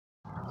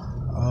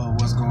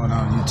What's going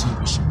on YouTube?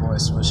 It's your boy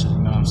Swisher, you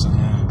know what I'm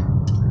saying?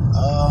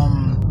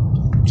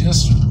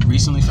 Just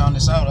recently found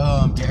this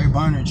out. Gary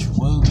Barnrigde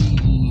will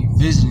be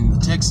visiting the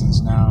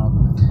Texans. Now,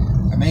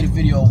 I made a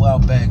video a while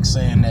back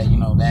saying that, you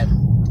know, that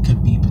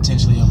could be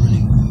potentially a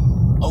really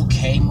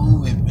okay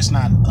move. It's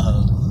not,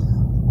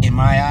 in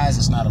my eyes,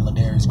 it's not a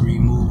Ladarius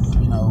Green move,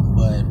 you know,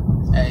 but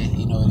hey,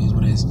 you know, it is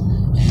what it is.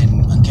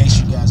 And in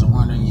case you guys are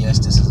wondering, yes,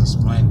 this is a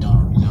splint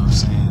dunk, you know what I'm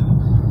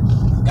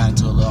saying? Got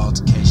into a little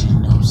altercation, you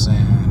know what I'm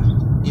saying?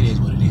 It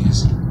is what it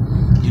is,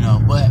 you know.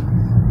 But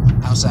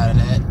outside of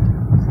that,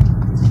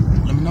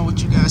 let me know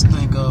what you guys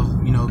think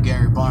of, you know,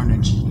 Gary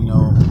Barnrigde, you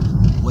know,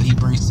 what he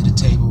brings to the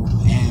table.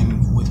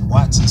 And with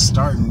Watson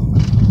starting,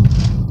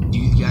 do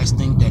you guys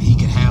think that he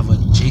could have a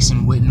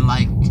Jason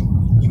Witten-like,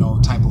 you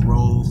know, type of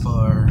role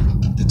for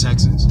the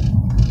Texans?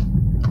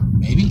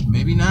 Maybe,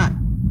 maybe not.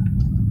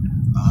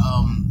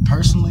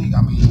 Personally,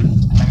 I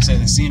mean, like I said,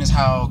 and seeing as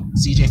how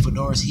CJ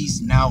Fedora's,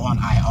 he's now on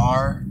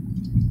IR,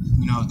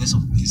 you know, this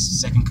is his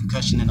second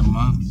concussion in a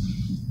month.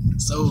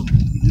 So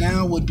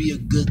now would be a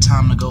good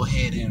time to go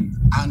ahead, and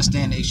I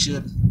understand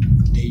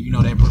you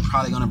know, they're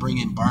probably going to bring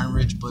in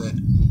Barnrigde, but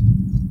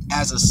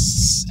as a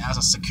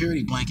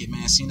security blanket,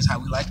 man, seeing as how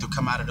we like to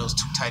come out of those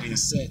two tight end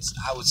sets,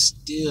 I would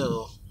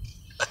still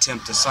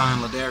attempt to sign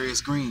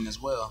Ladarius Green as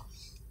well.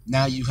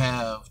 Now you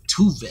have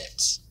two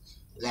vets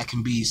that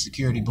can be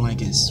security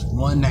blankets.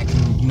 One that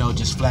can, you know,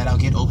 just flat out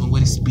get open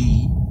with his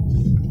speed,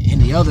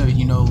 and the other,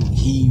 you know,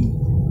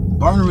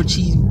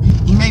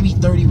 Barnrigde, he may be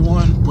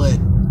 31, but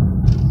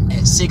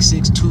at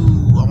 6'6",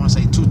 I want to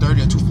say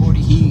 230 or 240,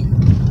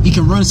 he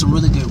can run some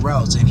really good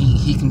routes, and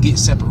he can get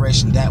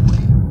separation that way,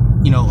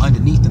 you know,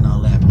 underneath and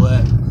all that.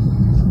 But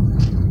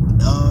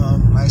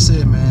like I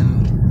said,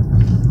 man,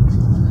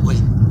 with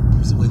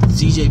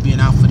CJ being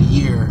out for the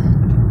year,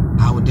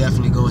 I would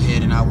definitely go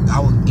ahead and I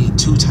would get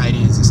two tight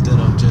ends instead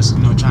of just,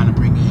 you know, trying to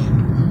bring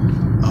in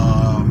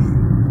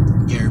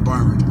Gary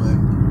Barnrigde. But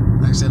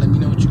like I said, let me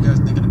know what you guys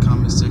think in the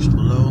comment section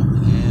below,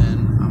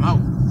 and I'm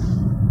out.